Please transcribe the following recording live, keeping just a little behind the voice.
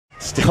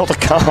Still to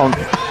come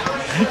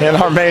in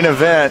our main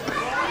event.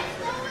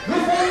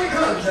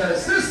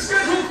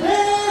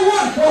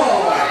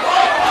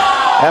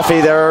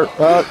 Effie there,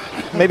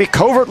 maybe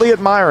covertly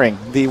admiring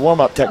the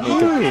warm-up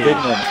technique of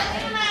Damyan.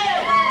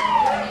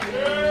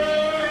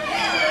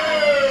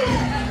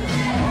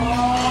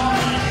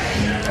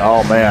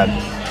 Oh man!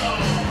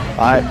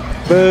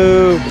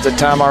 Boo! Is it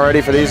time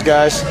already for these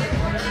guys?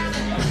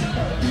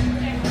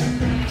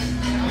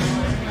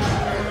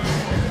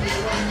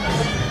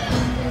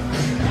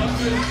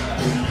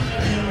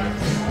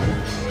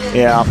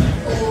 Yeah.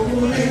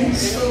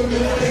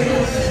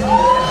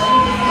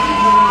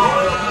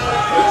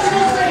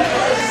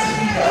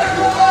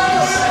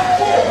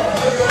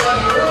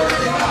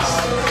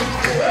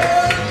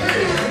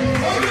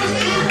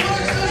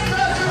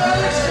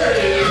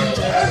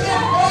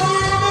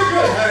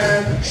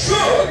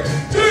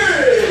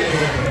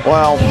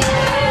 Well,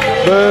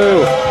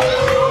 boo.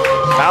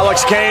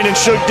 Alex Kane and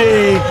Suge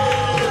D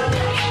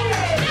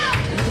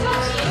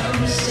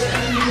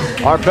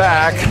are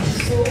back.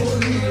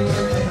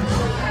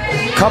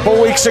 A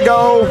couple weeks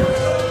ago,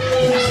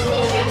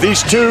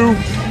 these two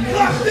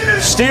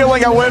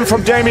stealing a win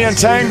from Damyan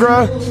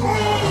Tangra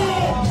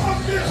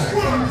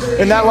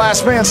in that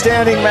last man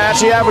standing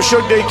match he had with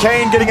Suge D.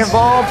 Kane getting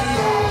involved.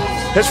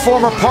 His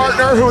former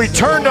partner, who he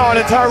turned on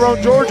in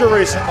Tyrone, Georgia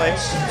recently,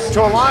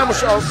 to align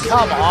with, oh,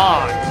 come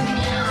on.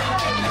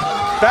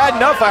 Bad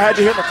enough I had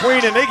to hear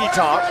McQueen and Iggy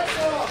talk.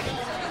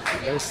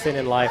 There's sin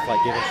in life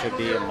like giving Suge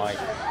D and Mike.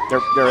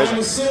 There isn't.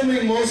 I'm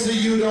assuming most of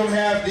you don't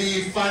have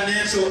the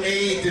financial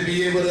aid to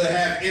be able to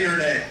have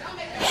internet.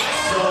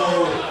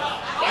 So,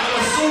 I'm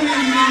assuming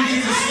you didn't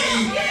get to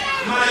see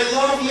my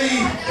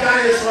lovely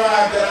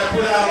diatribe that I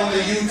put out on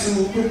the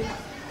YouTube.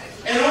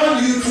 And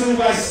on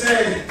YouTube I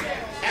said,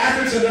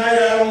 after tonight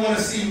I don't want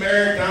to see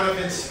Merrik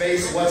Donovan's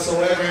face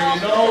whatsoever.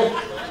 And you know,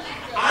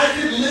 I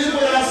could live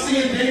without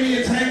seeing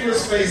Damyan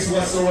Tangra's face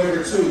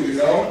whatsoever too, you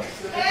know?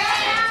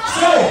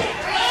 So,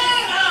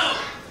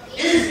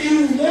 if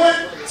you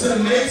want to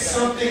make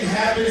something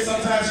happen,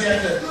 sometimes you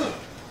have to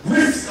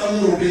risk a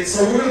little bit.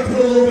 So we're going to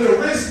put a little bit of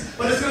risk,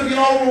 but it's going to be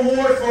all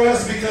reward for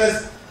us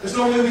because there's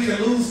no way we can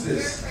lose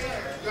this.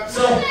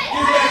 So, get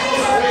that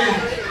close up in,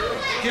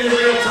 get it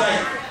real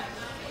tight.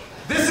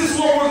 This is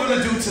what we're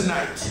going to do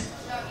tonight.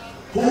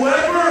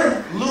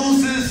 Whoever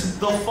loses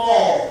the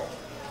fall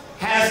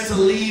has to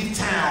leave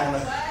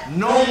town.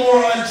 No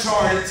more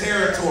uncharted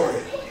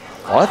territory.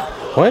 What?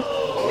 What?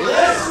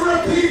 Let's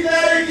repeat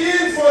that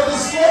again for the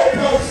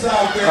slowpokes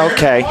out there.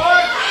 Okay.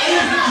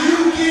 If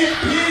you get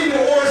pinned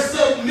or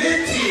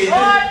submitted,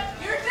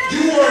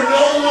 you are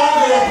no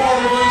longer a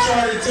part of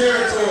uncharted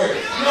territory.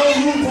 No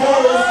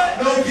loopholes,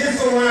 no gets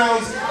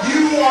arounds.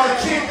 You are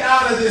kicked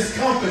out of this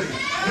company.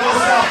 No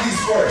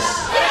Southeast first.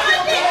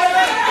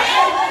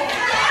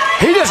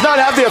 He does not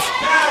have the. Now,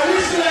 I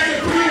wish that I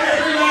could beat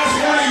every last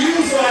one of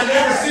you so I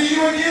never see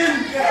you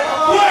again.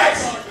 But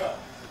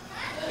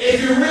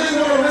if you really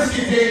want to risk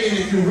it, Damyan,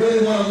 if you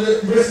really want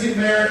to risk it,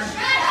 Merrik,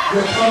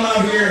 you'll come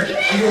out here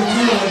and you'll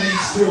do what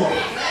needs doing.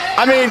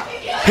 I mean,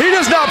 he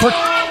does not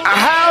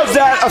have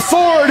that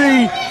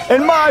authority,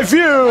 in my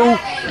view,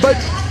 but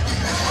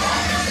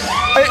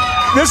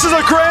this is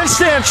a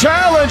grandstand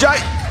challenge.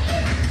 I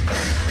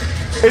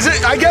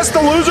guess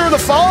the loser of the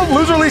fall,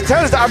 loser leaves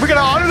tennis. Are we going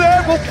to honor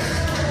that? Well,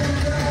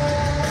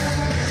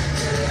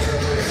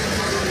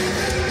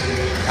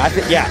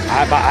 yeah,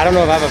 I don't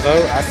know if I have a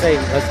vote. I say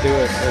let's do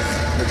it.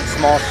 There's a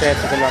small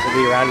chance of them not to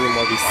be around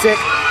anymore. Be sick.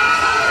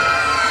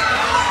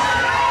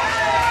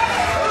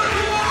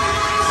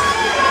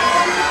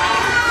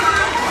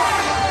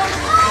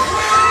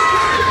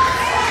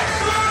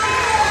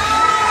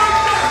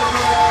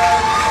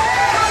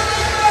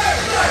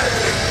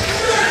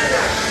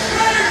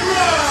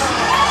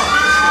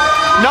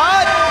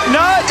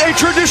 Not a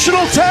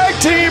traditional tag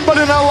team, but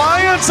an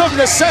alliance of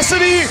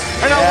necessity,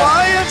 an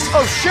alliance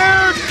of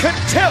shared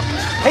contempt.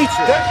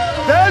 Hatred.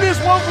 That is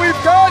what we've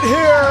got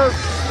here.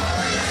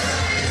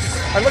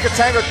 And look at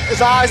Tangra, his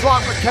eyes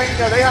locked with Kane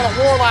there. They had a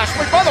war last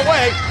week. By the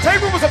way,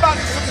 Tangra was about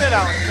to submit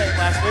Alex Kane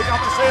last week.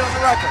 I'm going to say it on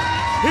the record.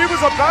 He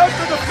was about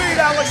to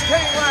defeat Alex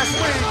Kane last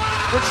week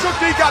when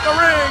Suge D got the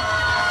ring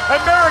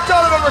and Merrik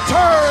Donovan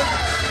returned.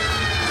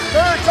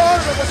 Merrik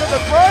Donovan was in the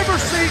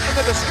driver's seat in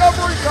the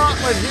Discovery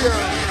Gauntlet here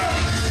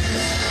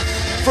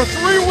for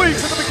 3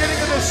 weeks at the beginning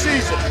of this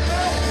season.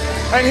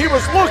 And he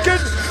was looking,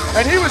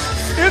 and he was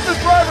in the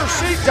driver's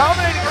seat,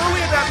 dominating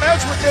early in that match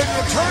with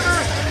Damyan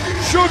Turner.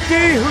 Suge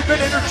D, who'd been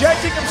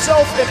interjecting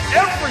himself in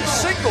every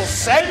single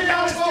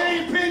segment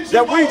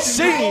that we've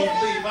seen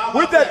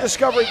with that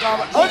Discovery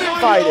Gauntlet,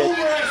 uninvited.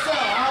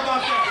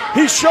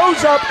 He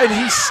shows up and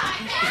he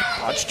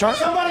punched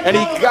Turner, and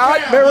he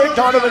got Merrik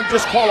Donovan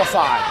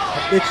disqualified.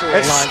 And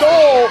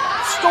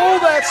stole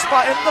that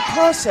spot in the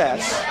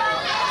process.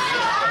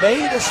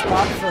 Made a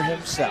spot for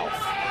himself.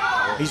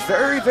 He's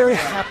very, very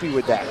happy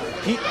with that.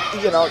 He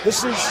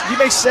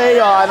may say,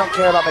 oh, I don't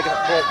care about making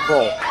a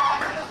bull.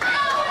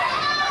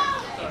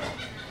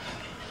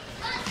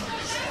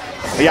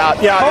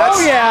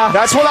 Yeah,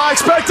 that's what I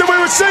expected we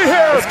would see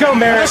here. Let's go,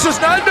 Merrik. This is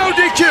not no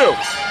DQ.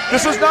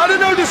 This is not a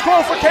no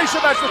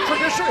disqualification match with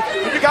tradition.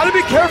 You got to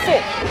be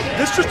careful.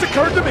 This just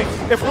occurred to me.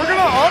 If we're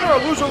going to honor a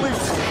loser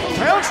leaves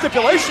town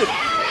stipulation,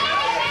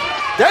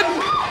 that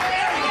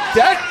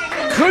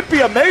could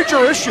be a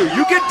major issue.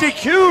 You get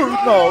DQ'd,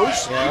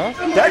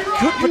 that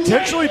could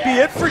potentially be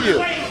it for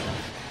you.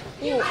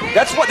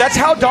 That's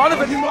how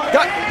Donovan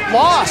got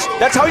lost.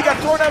 That's how he got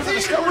thrown out of the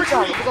discovery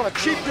zone. It was on a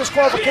cheap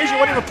disqualification.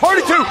 Wasn't even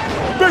party to.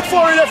 Big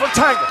flurry there from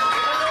Tangra.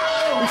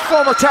 These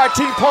former tag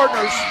team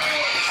partners.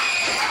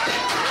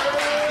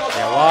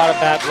 Yeah, a lot of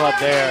bad blood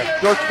there.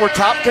 We're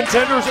top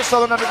contenders at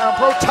Southern Underground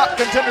Pro. Top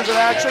contenders in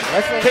action.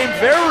 Came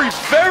very,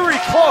 very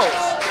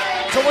close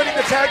to winning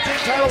the tag team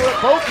title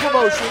at both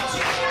promotions.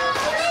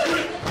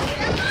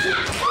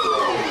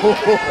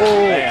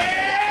 Man.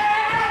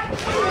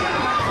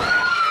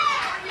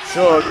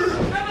 Suge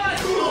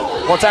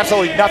wants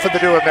absolutely nothing to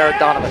do with Merrik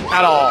Donovan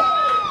at all.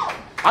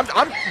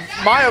 I'm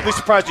mildly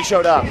surprised he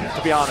showed up,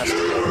 to be honest.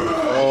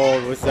 Oh,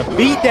 it was a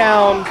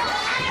beatdown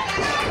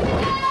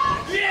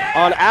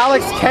on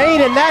Alex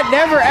Kane, and that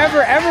never,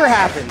 ever, ever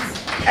happens.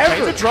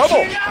 Kane's in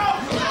trouble.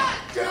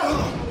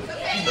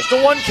 Just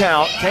a 1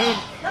 count. Kane,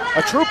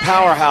 a true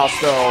powerhouse,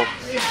 though.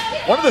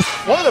 One of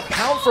the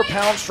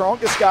pound-for-pound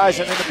strongest guys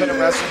in independent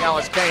wrestling,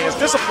 Alex Kane. As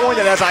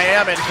disappointed as I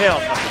am in him,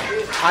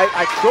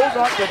 I will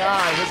not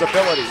deny his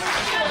ability.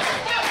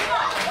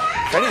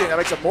 If anything, that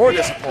makes it more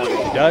disappointing.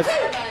 He does.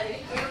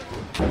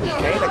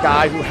 Kane, a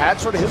guy who had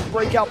sort of his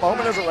breakout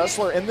moment as a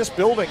wrestler in this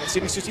building in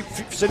City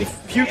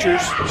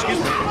Futures,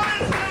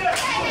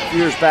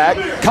 years back.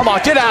 Come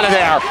on, get out of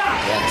there.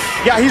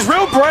 Yes. Yeah, he's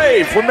real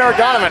brave when Merrik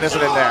Donovan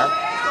isn't in there.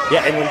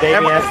 Yeah, and when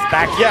Damyan has his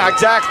back. Yeah,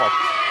 exactly.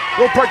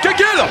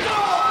 Get him.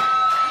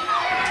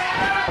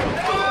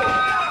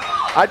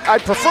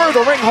 I'd prefer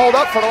the ring hold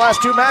up for the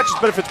last 2 matches,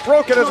 but if it's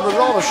broken as a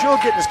result of Suge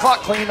getting his clock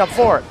cleaned, I'm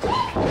for it.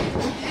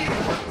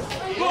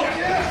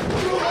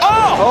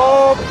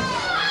 Oh!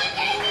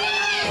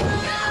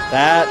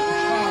 That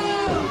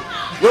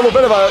little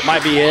bit of a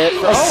might be it.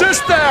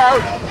 Assist there.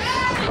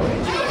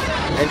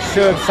 And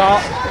Suge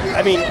saw,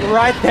 I mean,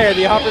 right there,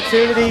 the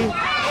opportunity.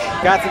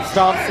 Got some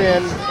stomps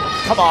in.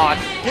 Come on.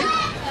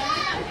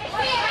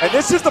 And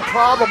this is the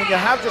problem when you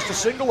have just a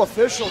single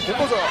official.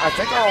 Dimble's, I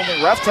think, our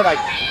only ref tonight.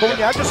 But when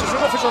you have just a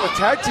single official in a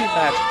tag team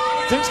match,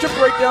 things can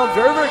break down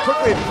very, very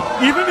quickly.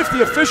 Even if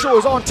the official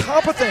is on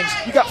top of things,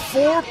 you got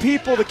 4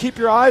 people to keep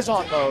your eyes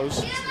on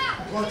those.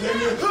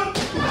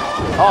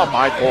 Oh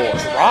my boy.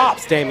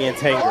 Drops Damyan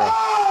Tangra.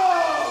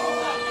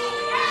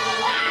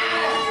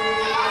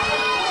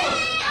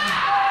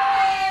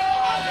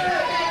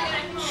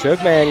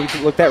 Suge, man, you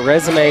can look at that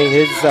resume.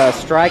 His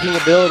striking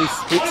ability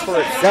speaks for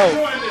itself.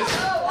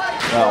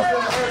 Well,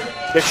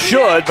 it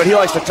should, but he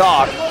likes to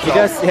talk. He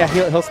does, yeah,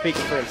 he'll speak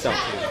for himself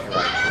too. You're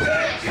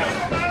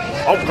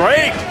right. Oh,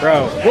 great.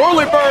 Bro.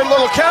 Whirly bird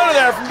little counter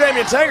there from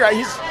Damyan Tangra.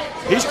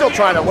 He's still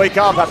trying to wake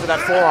up after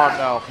that forearm,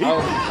 though.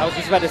 I was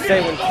just about to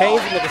say, when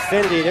Kane's in the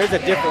vicinity, there's a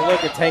different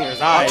look at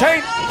Tangra's eyes.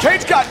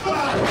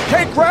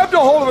 Kane grabbed a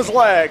hold of his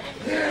leg.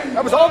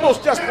 That was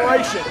almost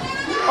desperation.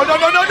 Oh, no.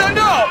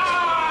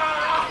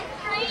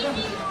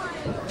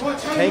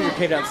 Tangra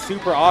came down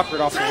super awkward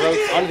off the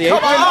ropes onto the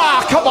apron.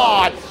 Come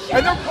on.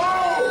 And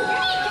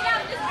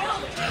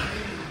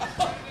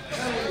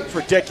it's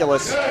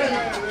ridiculous.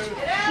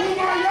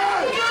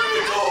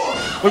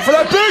 Look for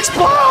that big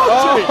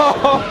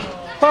spot.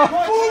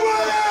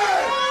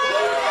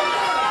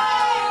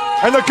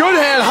 And the good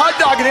hand hot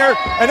dogging here,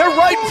 and they're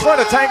right in front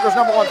of Tangra's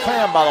 #1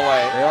 fan, by the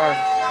way. They are.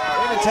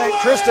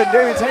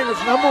 Damyan Tangra's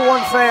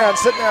 #1 fan,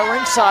 sitting there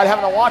ringside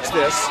having to watch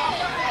this.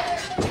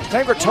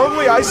 Tangra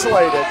totally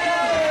isolated.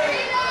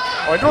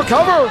 Oh, into a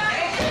cover.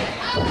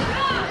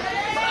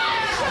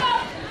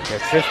 Yeah,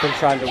 Tristan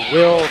trying to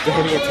will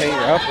Damyan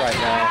Tangra up right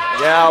now.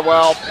 Yeah,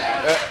 well,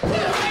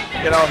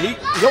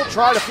 he'll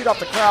try to feed off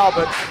the crowd,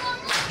 but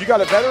you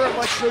got a veteran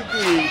like Suge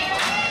B,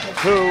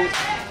 who,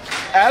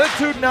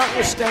 attitude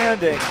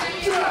notwithstanding,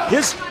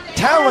 his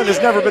talent has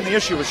never been the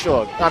issue with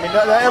Suge. I mean,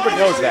 everybody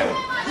knows that.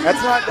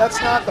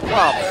 That's not the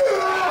problem.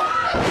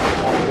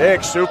 Big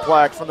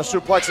suplex from the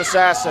suplex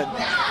assassin.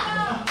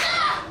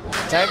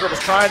 Tangra was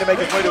trying to make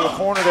his way to the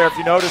corner there, if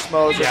you notice,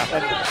 Mose. Yeah.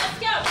 And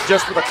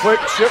just with a quick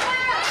shift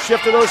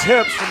of those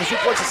hips from the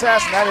suplex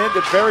assassin, that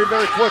ended very,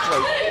 very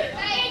quickly.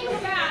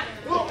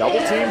 Double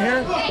team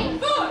here.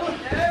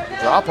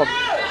 Drop him.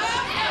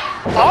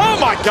 Oh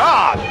my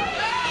God!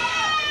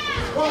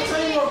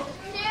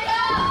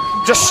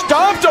 Just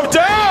stomped him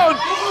down.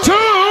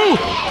 2.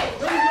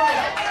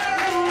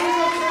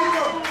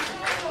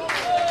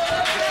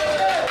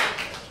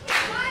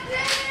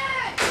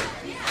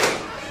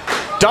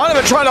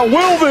 Donovan trying to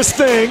will this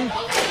thing.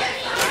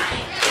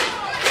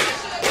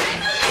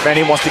 Man,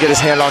 he wants to get his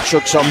hand on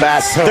Suge so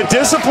bad. The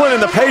discipline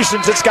and the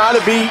patience, it's got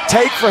to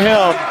take for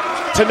him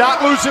to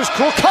not lose his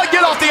cool.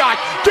 Get off the eye.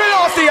 Get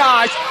off the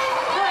eye.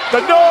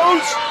 The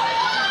nose.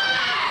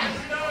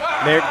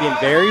 Merrik being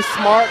very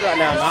smart right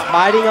now, not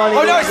biting on him.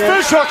 Oh, no, he's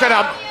fish hooking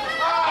him.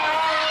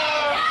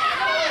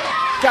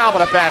 down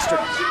with a bastard.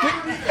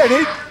 And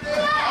he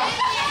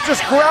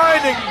just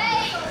grinding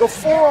the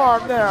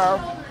forearm there.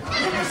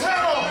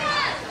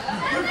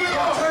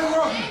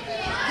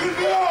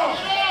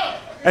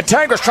 And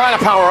Tangra's trying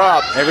to power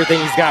up. Everything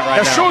he's got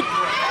right now. Suge,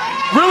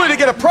 really, to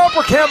get a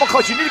proper camel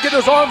clutch, you need to get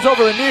those arms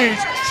over the knees.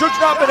 Suge's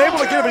not been able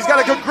to get him. He's got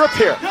a good grip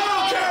here.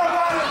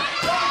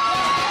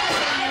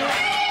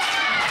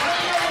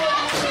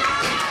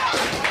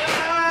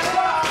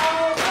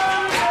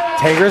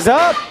 Tangra's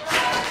up.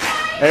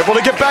 Able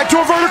to get back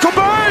to a vertical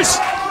base.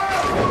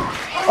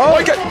 Oh,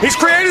 he's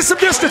created some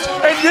distance.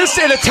 And this,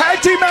 in a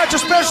tag team match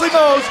especially,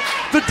 knows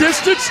the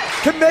distance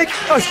can make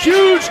a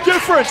huge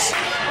difference.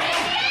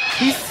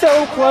 He's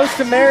so close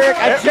to Merrik.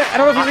 I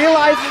don't know if he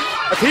realizes.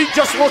 If he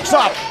just looks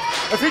up,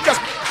 if he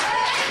just,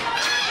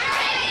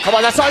 come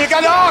on, that's all you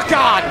got. Oh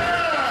God!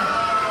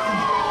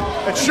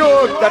 And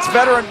Suge, that's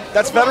veteran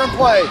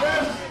play.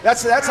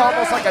 That's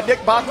almost like a Nick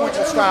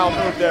Bockwinkel style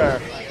move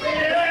there.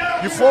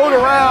 You float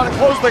around and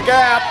close the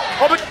gap.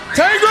 Oh, but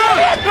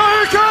Tangra! No,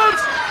 here it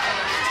comes!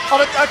 Oh,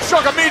 but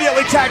Suge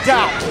immediately tagged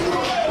out.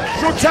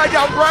 Suge tagged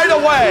out right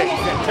away.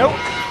 Nope.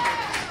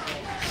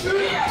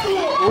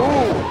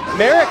 Ooh,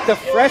 Merrik, the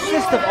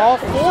freshest of all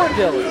four,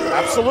 Dylan.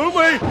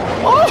 Absolutely.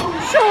 Oh,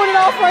 showing it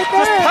off right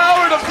there. Just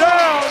powered him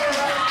down.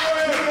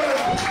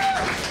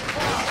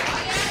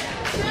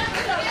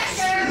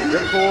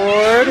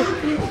 Ripcord.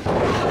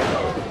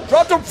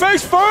 Dropped him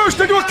face first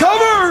into a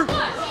cover.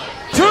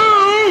 2.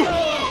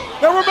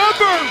 Now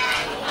remember,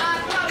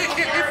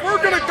 if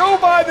we're going to go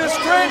by this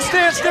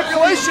grandstand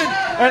stipulation,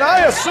 and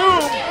I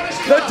assume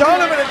that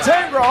Donovan and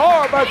Tangra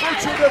are, by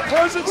virtue of their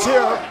presence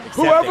here,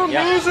 whoever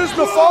loses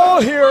the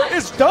fall here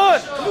is done.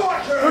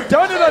 They're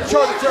done in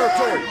uncharted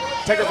territory.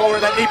 Tangra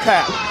over that knee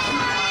pad.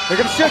 They're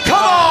going to shoot.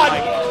 Come on!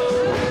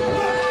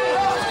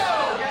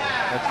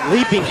 A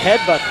leaping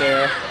headbutt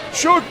there.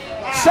 Suge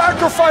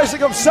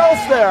sacrificing himself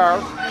there.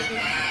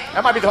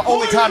 That might be the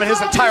only time in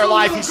his entire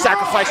life he's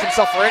sacrificed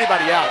himself for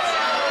anybody else.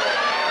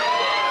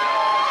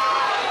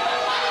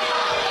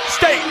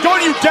 Stay, don't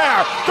you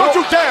dare! Don't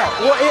you dare!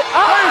 Well, there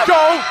you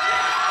go!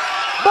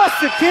 Bust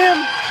him, Kim!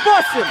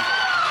 Bust him!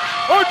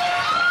 Oh,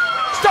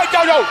 stay,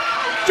 no!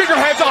 Get your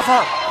hands off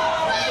her!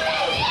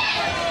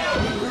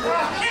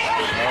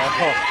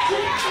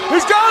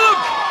 He's got him!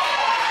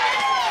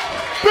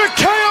 Big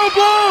KO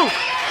blow!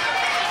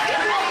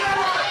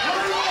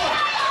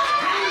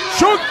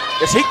 Suge,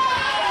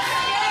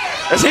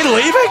 is he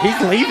leaving?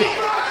 He's leaving.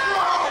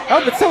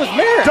 Oh, but so is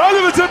Merrik.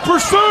 Donovan's in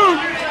pursuit!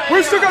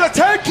 We've still got a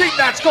tag team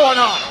match going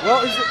on!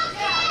 Well,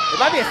 it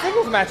might be a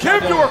singles match. Kim,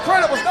 to her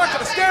credit, was not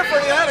going to stand for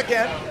any of that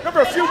again.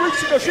 Remember, a few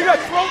weeks ago, she got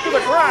thrown to the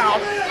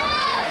ground.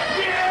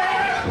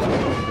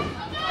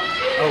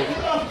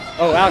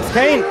 Oh, Alex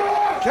Kane.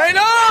 Kane,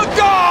 oh,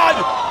 God!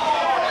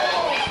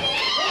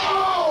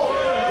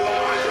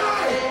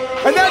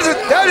 And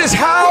that's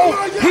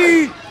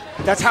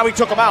how he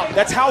took him out.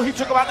 That's how he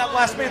took him out in that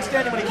last man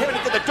standing when he came in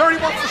and did the dirty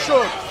work for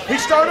Suge. He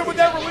started with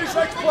that release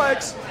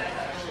X-Plex.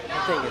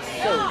 That thing is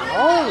so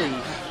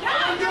lonely.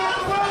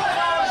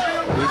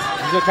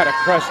 He's gonna try to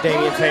crush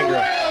Damyan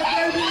Tangra.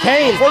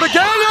 Kane! For the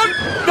him!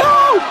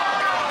 No!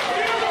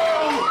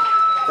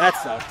 That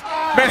sucked.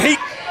 Man, he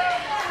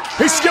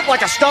skipped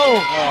like a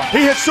stone. Oh.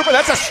 He hit super.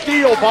 That's a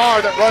steel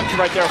bar that runs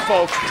right there,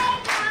 folks.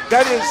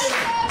 That is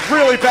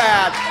really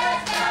bad.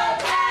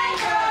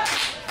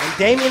 And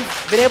Damyan's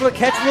been able to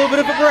catch a little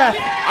bit of a breath.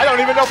 I don't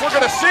even know if we're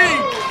gonna see.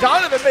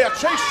 Donovan may have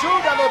chased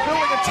Suge out of the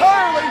building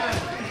entirely.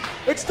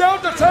 It's down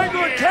to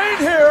Tangra and Kane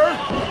here.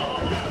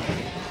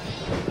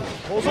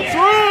 Pulls him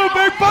through,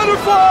 big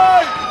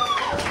butterfly!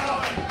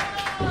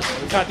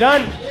 He's not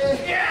done.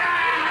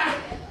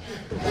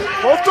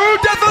 Pull through,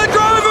 definitely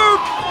driver!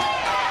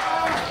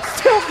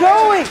 Still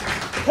going!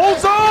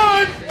 Holds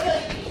on!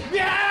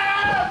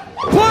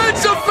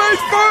 Plants of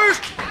face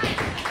first!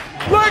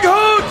 Leg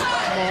hook!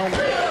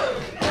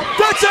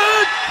 That's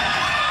it!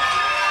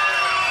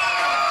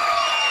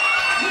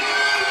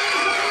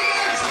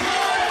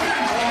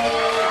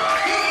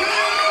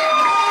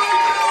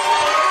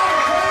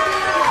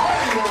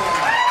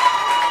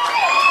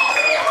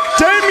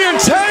 Damyan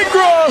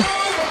Tangra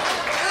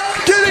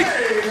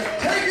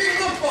taking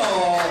the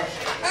fall.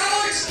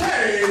 Alex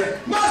Kane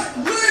must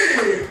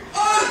leave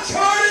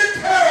uncharted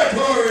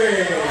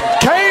territory.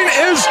 Kane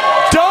is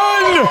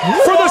done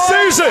for the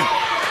season.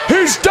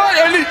 He's done,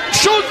 and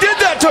Suge did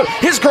that to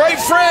his great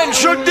friend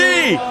Suge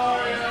D,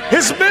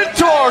 his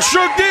mentor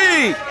Suge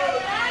D.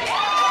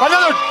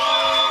 Another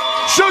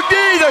Suge D.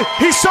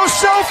 He's so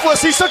selfless.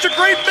 He's such a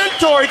great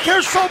mentor. He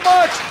cares so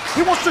much.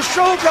 He wants to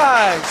show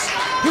guys.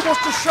 He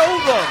wants to show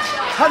them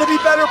how to be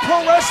better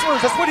pro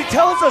wrestlers. That's what he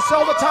tells us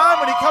all the time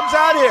when he comes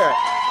out here.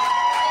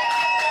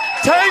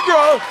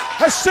 Tangra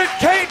has sent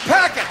Kane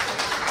packing.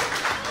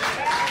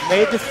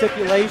 Made the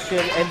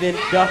stipulation and then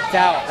ducked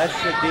out. That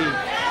should be.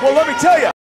 Well, let me tell you.